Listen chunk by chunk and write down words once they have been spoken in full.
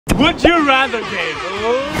Would you rather game?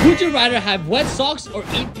 Would you rather have wet socks or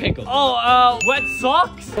eat pickles? Wet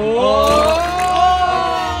socks? Dude,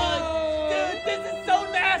 this is so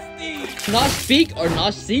nasty. Not speak or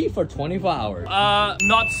not see for 24 hours.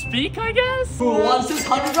 Not speak, I guess? Who wants this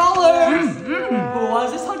 $100? Who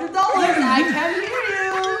wants this $100? I can hear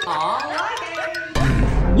you. All right.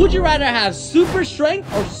 Would you rather have super strength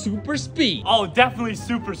or super speed? Oh, definitely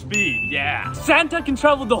super speed, yeah. Santa can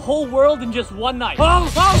travel the whole world in just one night. Oh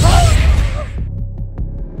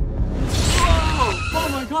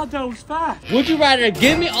my god, that was fast. Would you rather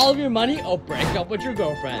give me all of your money or break up with your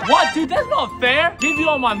girlfriend? What, dude? That's not fair. Give you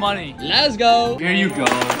all my money. Let's go. Here you go.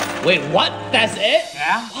 Wait, what? That's it?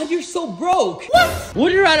 Yeah? Why you're so broke? What?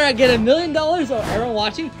 Would you rather get $1 million or everyone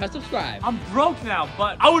watching press subscribe? I'm broke now,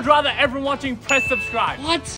 but I would rather everyone watching press subscribe. What?